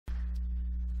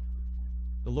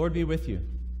The Lord be with you.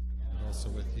 And also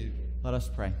with you. Let us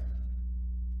pray.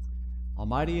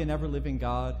 Almighty and ever-living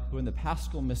God, who in the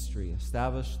Paschal mystery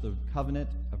established the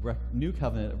new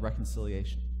covenant of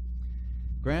reconciliation,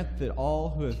 grant that all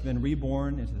who have been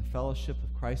reborn into the fellowship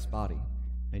of Christ's body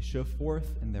may show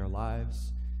forth in their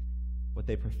lives what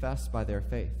they profess by their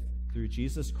faith, through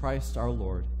Jesus Christ our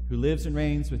Lord, who lives and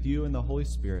reigns with you in the Holy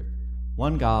Spirit,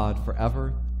 one God,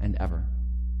 forever and ever.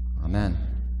 Amen.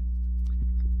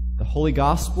 The Holy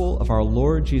Gospel of our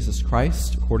Lord Jesus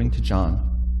Christ according to John.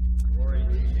 Glory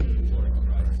to you, Lord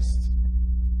Christ.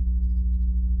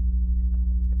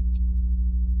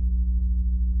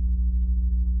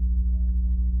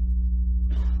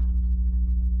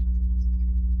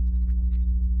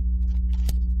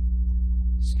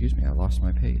 Excuse me, I lost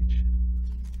my page.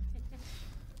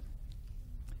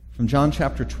 From John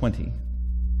chapter 20.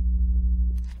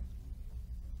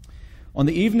 On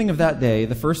the evening of that day,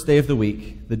 the first day of the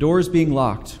week, the doors being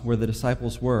locked where the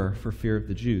disciples were for fear of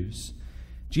the Jews,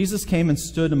 Jesus came and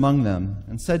stood among them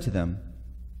and said to them,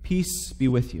 "Peace be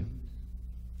with you."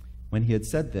 When he had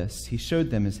said this, he showed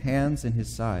them his hands and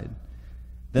his side.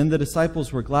 Then the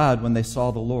disciples were glad when they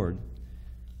saw the Lord.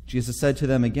 Jesus said to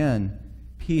them again,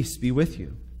 "Peace be with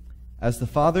you. As the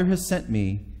Father has sent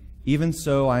me, even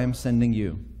so I am sending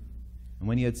you." And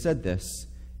when he had said this,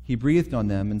 he breathed on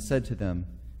them and said to them,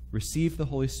 "Receive the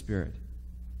Holy Spirit.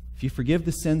 If you forgive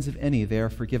the sins of any, they are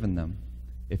forgiven them.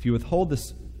 If you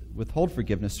withhold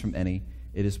forgiveness from any,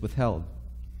 it is withheld."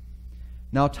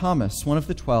 Now Thomas, one of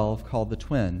the 12, called the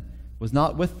twin, was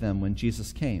not with them when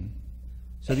Jesus came.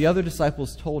 So the other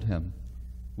disciples told him,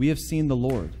 "We have seen the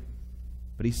Lord."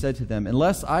 But he said to them,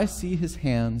 "Unless I see his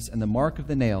hands and the mark of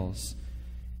the nails,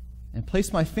 and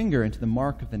place my finger into the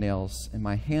mark of the nails and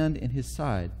my hand in his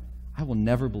side, I will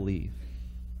never believe."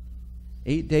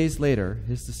 8 days later,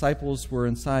 his disciples were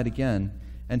inside again,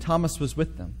 and Thomas was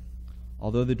with them.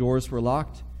 Although the doors were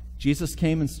locked, Jesus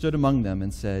came and stood among them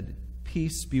and said,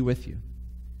 "Peace be with you."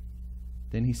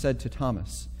 Then he said to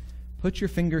Thomas, "Put your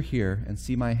finger here and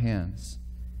see my hands,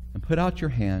 and put out your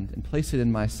hand and place it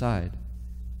in my side.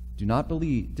 Do not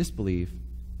disbelieve,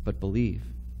 but believe."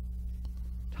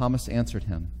 Thomas answered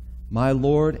him, "My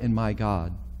Lord and my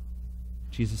God."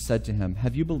 Jesus said to him,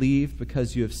 "Have you believed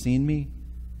because you have seen me?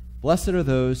 Blessed are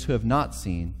those who have not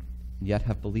seen and yet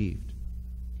have believed."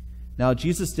 Now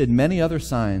Jesus did many other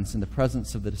signs in the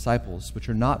presence of the disciples, which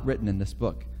are not written in this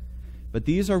book. But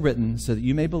these are written so that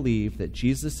you may believe that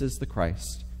Jesus is the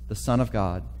Christ, the Son of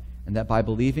God, and that by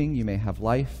believing you may have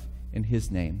life in his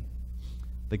name.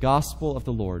 The Gospel of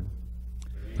the Lord.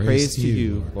 Praise to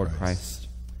you, Lord Christ.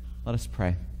 Let us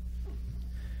pray.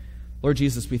 Lord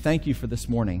Jesus, we thank you for this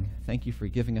morning. Thank you for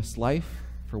giving us life,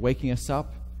 for waking us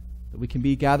up, that we can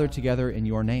be gathered together in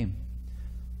your name.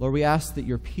 Lord, we ask that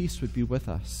your peace would be with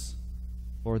us.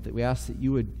 Lord, that we ask that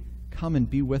you would come and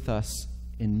be with us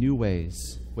in new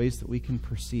ways, ways that we can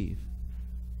perceive.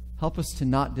 Help us to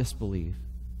not disbelieve,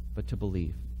 but to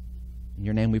believe. In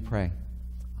your name we pray.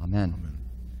 Amen. Amen.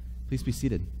 Please be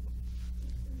seated.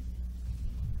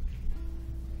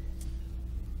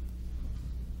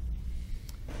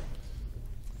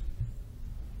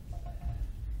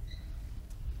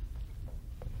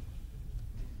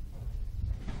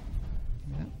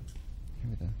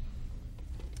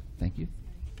 Thank you.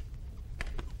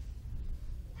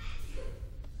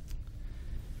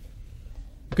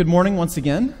 Good morning once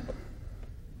again.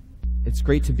 It's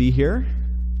great to be here.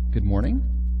 Good morning.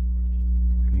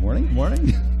 Good morning.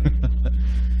 Morning.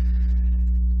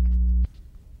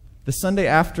 The Sunday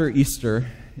after Easter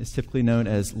is typically known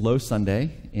as Low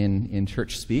Sunday in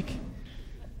church speak.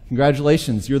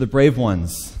 Congratulations, you're the brave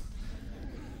ones,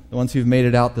 the ones who've made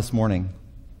it out this morning.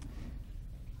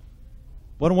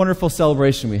 What a wonderful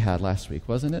celebration we had last week,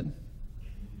 wasn't it?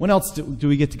 When else do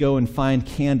we get to go and find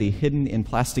candy hidden in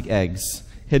plastic eggs,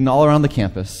 hidden all around the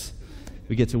campus?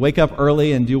 We get to wake up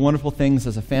early and do wonderful things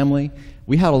as a family.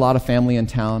 We had a lot of family in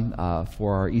town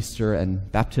for our Easter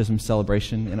and baptism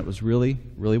celebration, and it was really,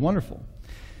 really wonderful.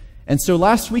 And so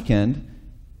last weekend,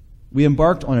 we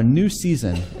embarked on a new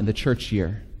season in the church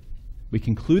year. We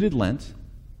concluded Lent,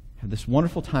 had this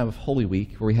wonderful time of Holy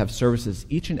Week where we have services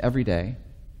each and every day.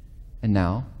 And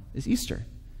now is Easter.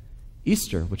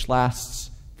 Easter, which lasts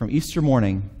from Easter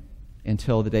morning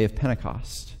until the day of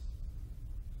Pentecost.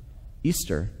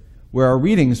 Easter, where our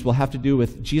readings will have to do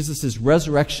with Jesus'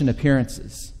 resurrection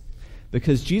appearances.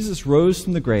 Because Jesus rose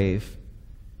from the grave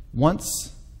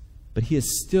once, but he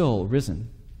is still risen.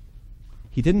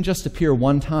 He didn't just appear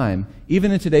one time.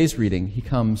 Even in today's reading, he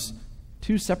comes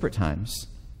 2 separate times,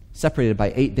 separated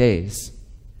by 8 days.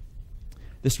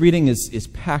 This reading is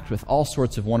packed with all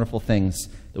sorts of wonderful things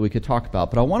that we could talk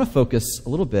about, but I want to focus a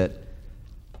little bit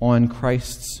on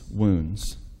Christ's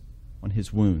wounds, on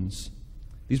his wounds.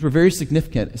 These were very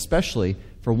significant, especially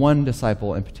for one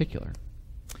disciple in particular.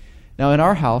 Now, in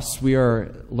our house, we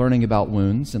are learning about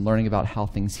wounds and learning about how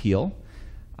things heal.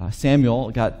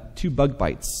 Samuel got 2 bug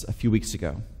bites a few weeks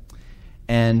ago.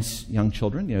 And young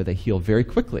children, they heal very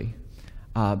quickly.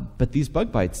 But these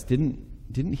bug bites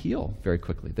didn't heal very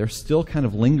quickly. They're still kind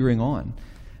of lingering on.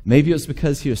 Maybe it was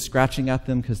because he was scratching at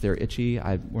them because they're itchy.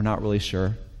 We're not really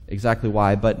sure exactly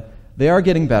why, but they are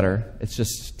getting better. It's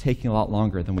just taking a lot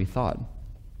longer than we thought.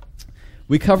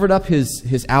 We covered up his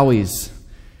owies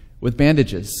with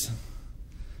bandages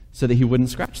so that he wouldn't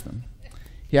scratch them.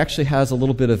 He actually has a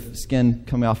little bit of skin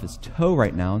coming off his toe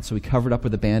right now, and so we covered up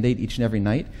with a Band-Aid each and every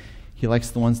night. He likes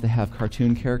the ones that have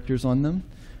cartoon characters on them.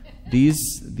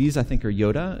 These I think are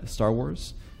Yoda, Star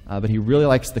Wars, but he really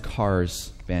likes the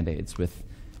Cars Band-Aids with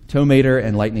Tow Mater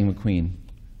and Lightning McQueen.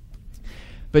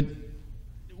 But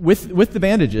with the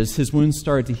bandages, his wounds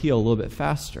started to heal a little bit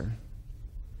faster.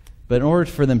 But in order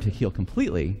for them to heal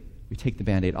completely, we take the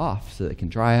Band-Aid off so that it can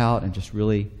dry out and just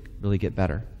really, really get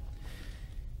better.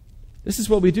 This is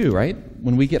what we do, right?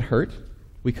 When we get hurt,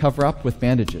 we cover up with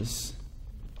bandages.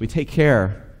 We take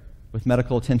care with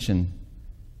medical attention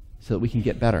so that we can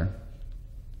get better.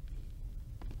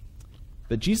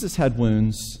 But Jesus had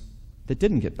wounds that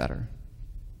didn't get better.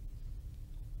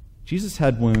 Jesus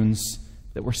had wounds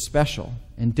that were special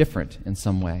and different in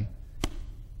some way.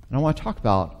 And I want to talk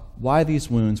about why these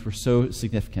wounds were so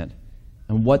significant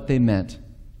and what they meant,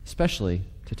 especially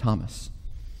to Thomas.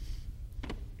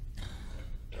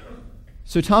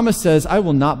 So Thomas says, I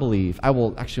will not believe.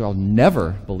 I'll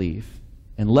never believe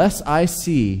unless I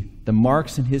see the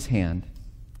marks in his hand,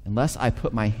 unless I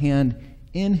put my hand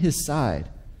in his side.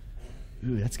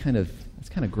 Ooh, that's kind of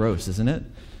gross, isn't it?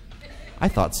 I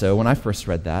thought so when I first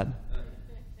read that.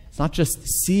 It's not just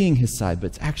seeing his side, but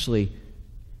it's actually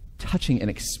touching and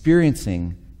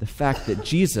experiencing the fact that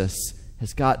Jesus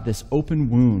has got this open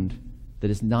wound that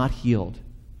is not healed.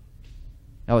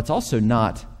 Now, it's also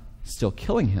not still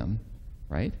killing him,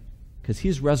 right? Because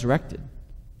he's resurrected.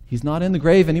 He's not in the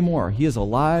grave anymore. He is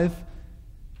alive,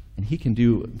 and he can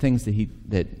do things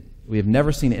that we have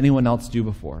never seen anyone else do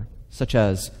before, such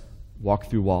as walk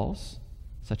through walls,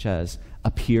 such as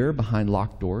appear behind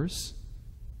locked doors.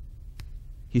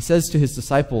 He says to his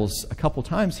disciples a couple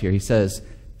times here, he says,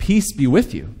 peace be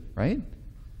with you, right?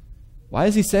 Why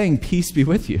is he saying peace be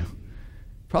with you?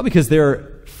 Probably because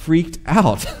they're freaked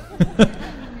out.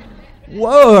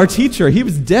 Whoa, our teacher, he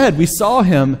was dead. We saw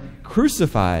him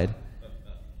crucified.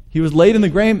 He was laid in the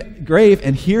grave,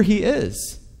 and here he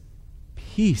is.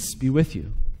 Peace be with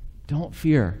you. Don't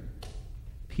fear.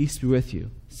 Peace be with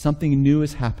you. Something new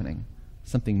is happening.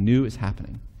 Something new is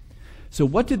happening. So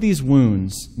what did these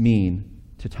wounds mean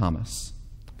to Thomas?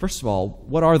 First of all,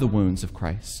 what are the wounds of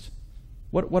Christ?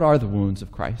 What are the wounds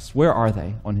of Christ? Where are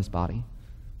they on his body?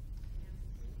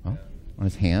 Well, on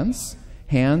his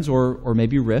hands or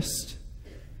maybe wrist.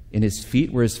 In his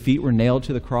feet, where his feet were nailed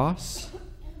to the cross.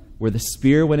 Where the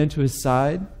spear went into his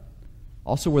side.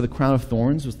 Also where the crown of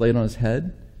thorns was laid on his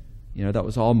head. That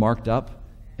was all marked up.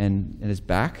 And his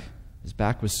back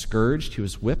was scourged. He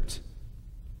was whipped.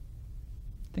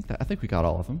 I think we got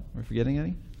all of them. Are we forgetting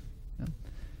any? No.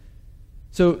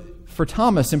 So for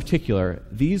Thomas in particular,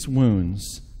 these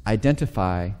wounds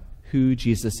identify who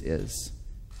Jesus is.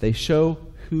 They show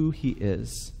who he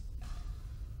is.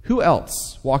 Who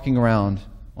else walking around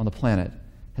on the planet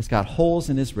has got holes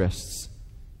in his wrists,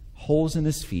 holes in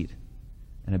his feet,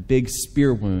 and a big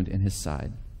spear wound in his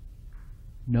side?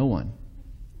 No one.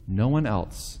 No one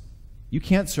else. You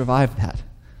can't survive that.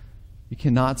 You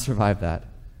cannot survive that,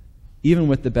 even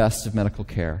with the best of medical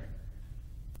care.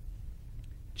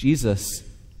 Jesus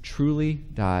truly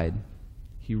died.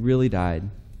 He really died.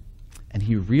 And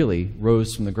he really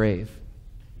rose from the grave.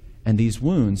 And these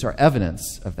wounds are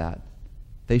evidence of that.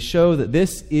 They show that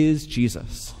this is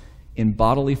Jesus in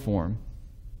bodily form.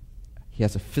 He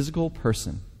has a physical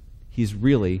person. He's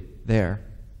really there.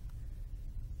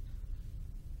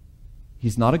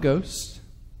 He's not a ghost.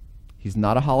 He's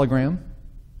not a hologram.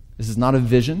 This is not a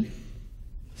vision.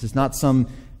 This is not some,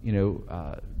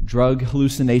 drug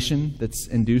hallucination that's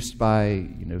induced by,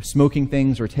 smoking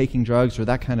things or taking drugs or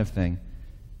that kind of thing.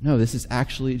 No, this is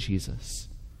actually Jesus.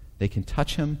 They can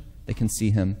touch him. They can see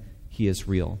him. He is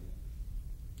real.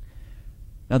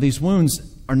 Now, these wounds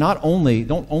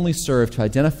don't only serve to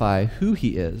identify who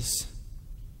he is,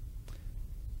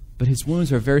 but his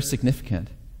wounds are very significant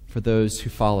for those who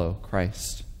follow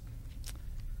Christ.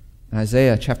 In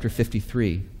Isaiah chapter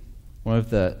 53, one of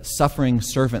the suffering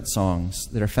servant songs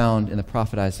that are found in the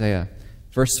prophet Isaiah.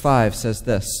 Verse 5 says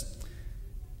this.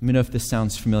 Let me know if this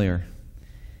sounds familiar.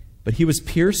 But he was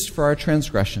pierced for our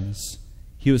transgressions.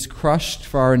 He was crushed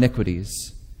for our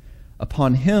iniquities.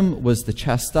 Upon him was the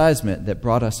chastisement that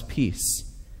brought us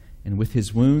peace, and with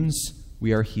his wounds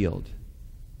we are healed.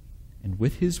 And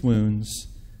with his wounds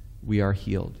we are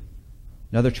healed.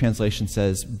 Another translation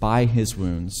says, by his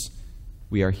wounds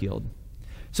we are healed.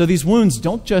 So these wounds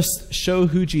don't just show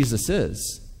who Jesus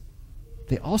is,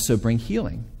 they also bring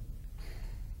healing.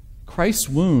 Christ's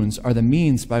wounds are the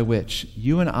means by which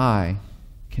you and I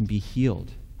can be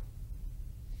healed.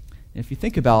 And if you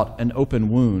think about an open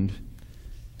wound,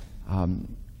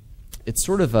 it's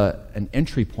sort of an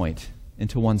entry point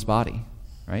into one's body,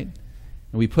 right?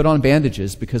 And we put on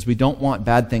bandages because we don't want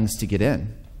bad things to get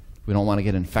in. We don't want to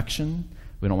get infection.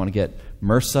 We don't want to get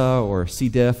MRSA or C.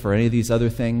 diff or any of these other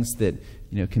things that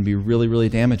can be really, really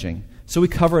damaging. So we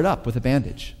cover it up with a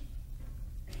bandage.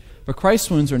 But Christ's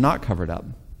wounds are not covered up.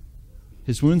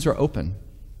 His wounds are open.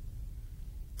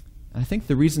 And I think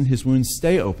the reason his wounds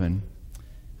stay open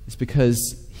is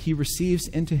because he receives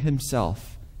into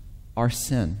himself our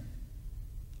sin,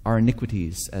 our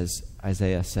iniquities, as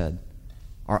Isaiah said,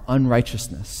 our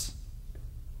unrighteousness,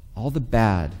 all the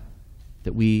bad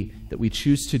that we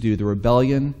choose to do, the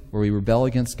rebellion where we rebel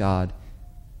against God.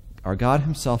 Our God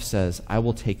himself says, I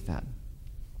will take that.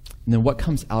 And then what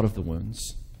comes out of the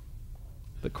wounds?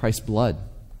 But Christ's blood,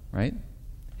 right?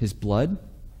 His blood,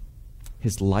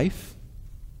 his life,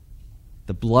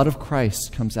 the blood of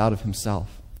Christ comes out of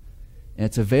himself. And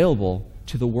it's available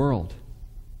to the world.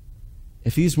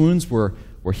 If these wounds were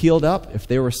healed up, if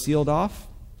they were sealed off,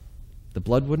 the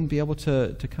blood wouldn't be able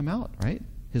to come out, right?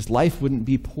 His life wouldn't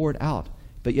be poured out.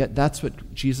 But yet that's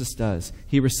what Jesus does.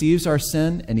 He receives our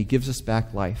sin and he gives us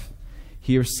back life.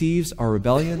 He receives our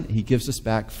rebellion and he gives us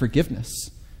back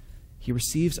forgiveness. He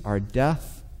receives our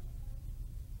death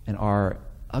and our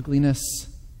ugliness,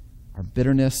 our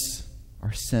bitterness,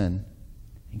 our sin,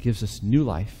 and gives us new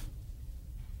life,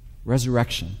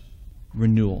 resurrection,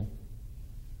 renewal.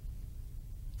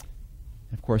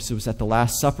 And of course, it was at the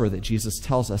Last Supper that Jesus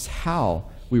tells us how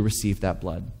we receive that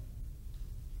blood.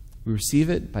 We receive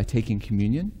it by taking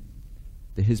communion,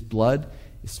 that his blood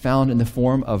is found in the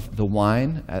form of the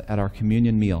wine at our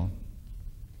communion meal.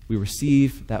 We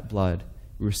receive that blood,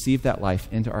 we receive that life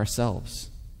into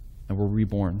ourselves, and we're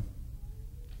reborn.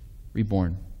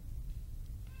 Reborn.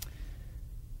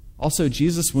 Also,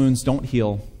 Jesus' wounds don't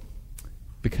heal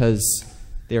because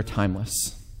they are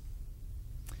timeless.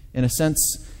 In a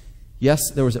sense, yes,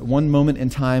 there was at one moment in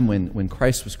time when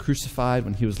Christ was crucified,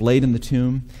 when he was laid in the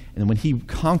tomb, and when he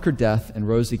conquered death and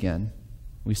rose again.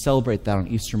 We celebrate that on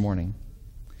Easter morning.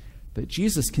 But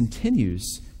Jesus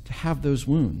continues to have those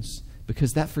wounds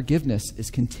because that forgiveness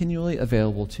is continually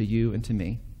available to you and to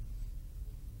me.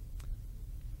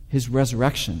 His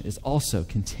resurrection is also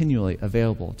continually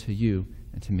available to you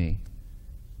and to me.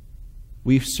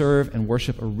 We serve and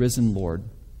worship a risen Lord.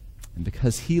 And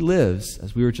because he lives,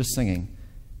 as we were just singing,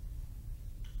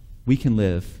 we can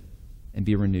live and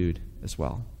be renewed as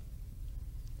well.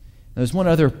 Now, there's one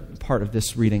other part of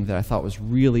this reading that I thought was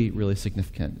really, really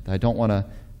significant that I don't want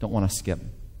to skip.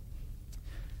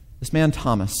 This man,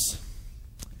 Thomas,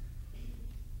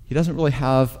 he doesn't really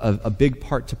have a big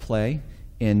part to play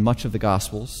in much of the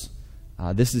Gospels.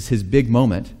 This is his big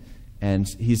moment, and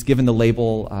he's given the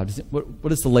label.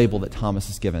 What is the label that Thomas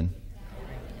is given?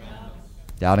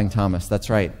 Doubting Thomas, that's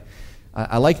right.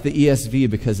 I like the ESV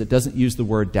because it doesn't use the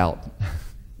word doubt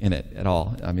in it at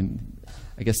all. I mean,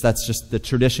 I guess that's just the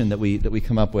tradition that we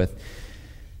come up with.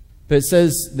 But it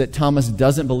says that Thomas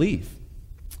doesn't believe.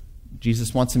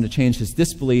 Jesus wants him to change his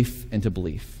disbelief into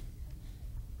belief.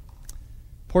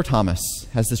 Poor Thomas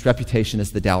has this reputation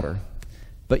as the doubter,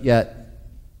 but yet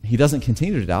he doesn't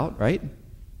continue to doubt, right?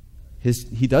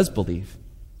 He does believe.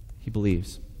 He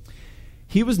believes.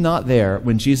 He was not there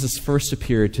when Jesus first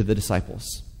appeared to the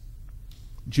disciples.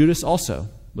 Judas also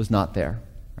was not there,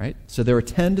 right? So there were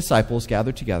 10 disciples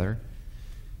gathered together,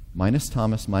 minus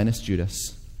Thomas, minus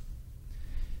Judas.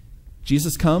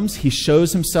 Jesus comes, he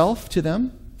shows himself to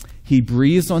them, he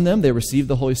breathes on them, they receive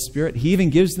the Holy Spirit. He even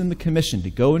gives them the commission to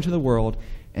go into the world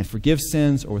and forgive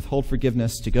sins or withhold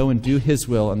forgiveness, to go and do his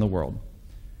will in the world.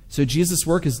 So Jesus'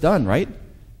 work is done, right?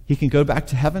 He can go back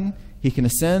to heaven, he can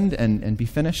ascend and be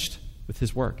finished with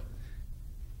his work.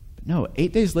 But no,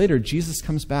 8 days later, Jesus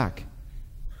comes back.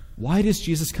 Why does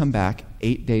Jesus come back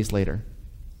 8 days later?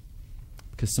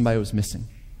 Because somebody was missing.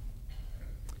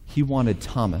 He wanted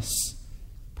Thomas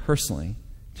personally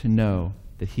to know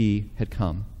that he had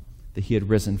come, that he had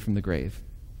risen from the grave.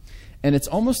 And it's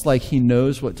almost like he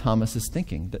knows what Thomas is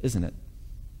thinking, isn't it?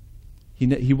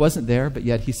 He wasn't there, but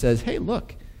yet he says, hey,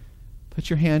 look, put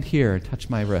your hand here, touch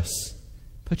my wrists.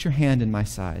 Put your hand in my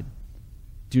side.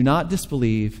 Do not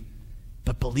disbelieve,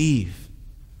 but believe.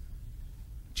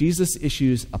 Jesus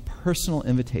issues a personal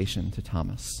invitation to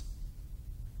Thomas.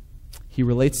 He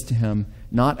relates to him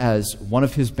not as one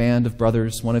of his band of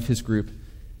brothers, one of his group,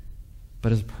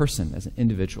 but as a person, as an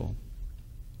individual.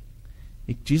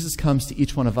 Jesus comes to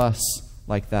each one of us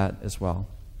like that as well.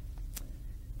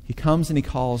 He comes and he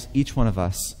calls each one of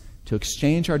us to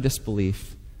exchange our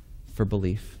disbelief for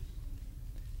belief.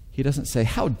 He doesn't say,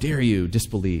 how dare you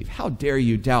disbelieve? How dare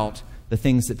you doubt the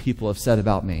things that people have said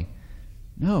about me?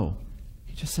 No,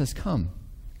 he just says, come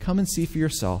and see for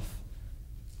yourself.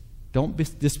 Don't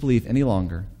disbelieve any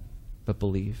longer, but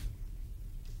believe.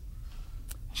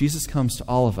 Jesus comes to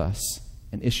all of us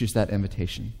and issues that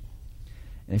invitation.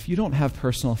 And if you don't have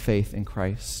personal faith in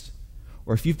Christ,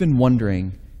 or if you've been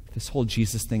wondering if this whole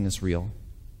Jesus thing is real,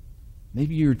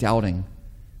 maybe you're doubting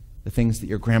the things that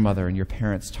your grandmother and your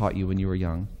parents taught you when you were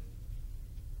young.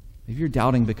 Maybe you're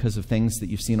doubting because of things that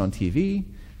you've seen on TV,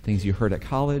 things you heard at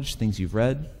college, things you've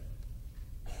read.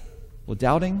 Well,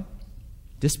 doubting,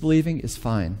 disbelieving is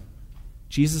fine.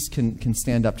 Jesus can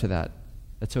stand up to that.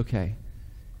 That's okay.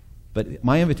 But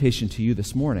my invitation to you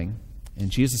this morning,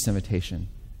 and Jesus' invitation,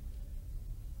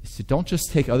 is to don't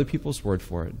just take other people's word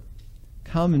for it.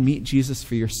 Come and meet Jesus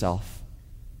for yourself.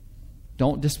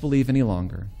 Don't disbelieve any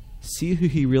longer. See who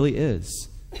he really is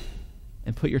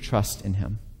and put your trust in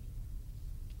him.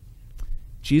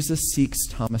 Jesus seeks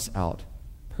Thomas out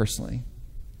personally.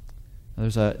 Now,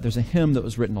 there's a hymn that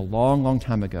was written a long, long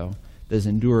time ago that has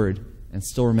endured and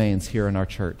still remains here in our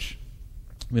church.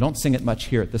 We don't sing it much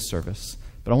here at this service,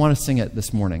 but I want to sing it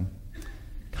this morning.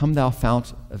 Come thou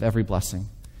fount of every blessing.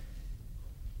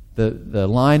 The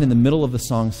line in the middle of the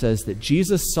song says that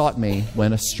Jesus sought me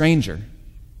when a stranger.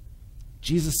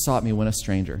 Jesus sought me when a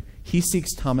stranger. He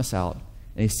seeks Thomas out,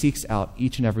 and he seeks out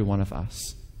each and every one of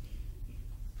us.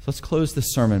 So let's close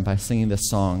this sermon by singing this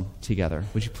song together.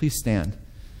 Would you please stand?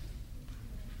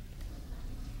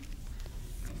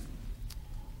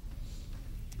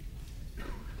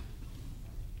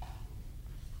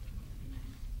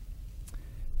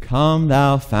 Come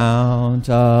thou fount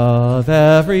of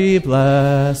every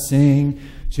blessing,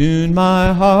 tune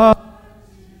my heart.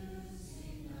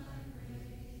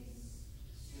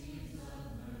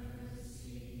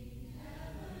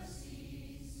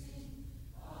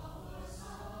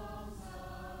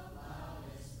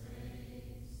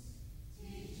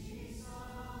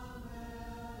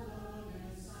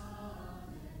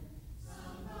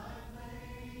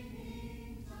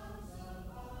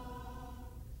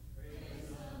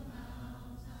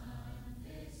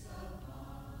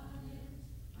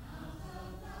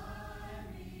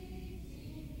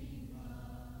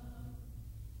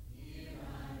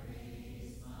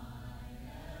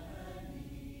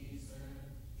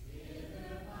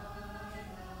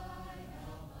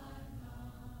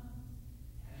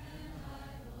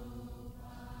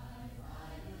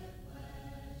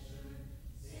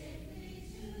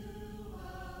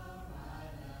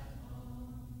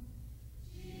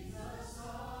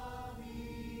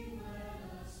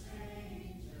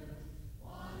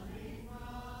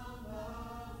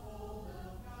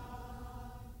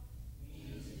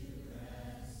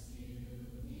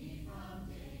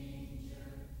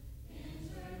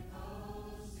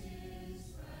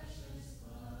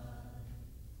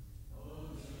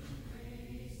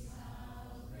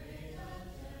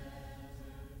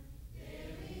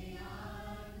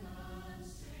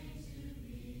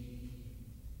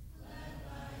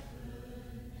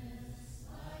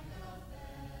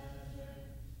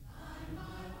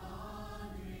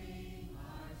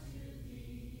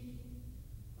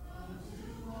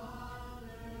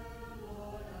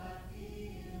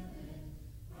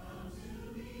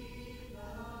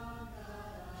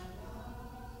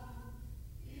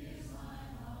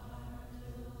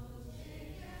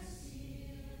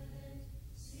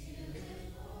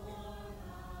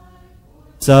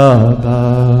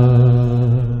 Above.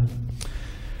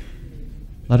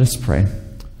 Let us pray.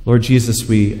 Lord Jesus,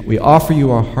 we offer you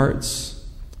our hearts.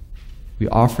 We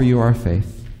offer you our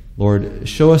faith. Lord,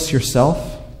 show us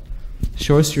yourself.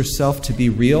 Show us yourself to be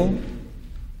real.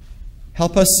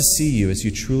 Help us to see you as you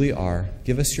truly are.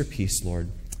 Give us your peace, Lord.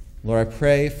 Lord, I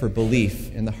pray for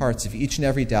belief in the hearts of each and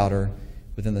every doubter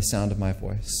within the sound of my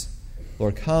voice.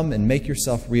 Lord, come and make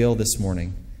yourself real this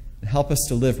morning and help us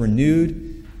to live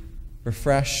renewed,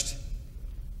 refreshed,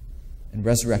 and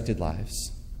resurrected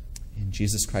lives. In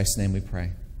Jesus Christ's name we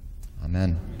pray.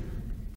 Amen.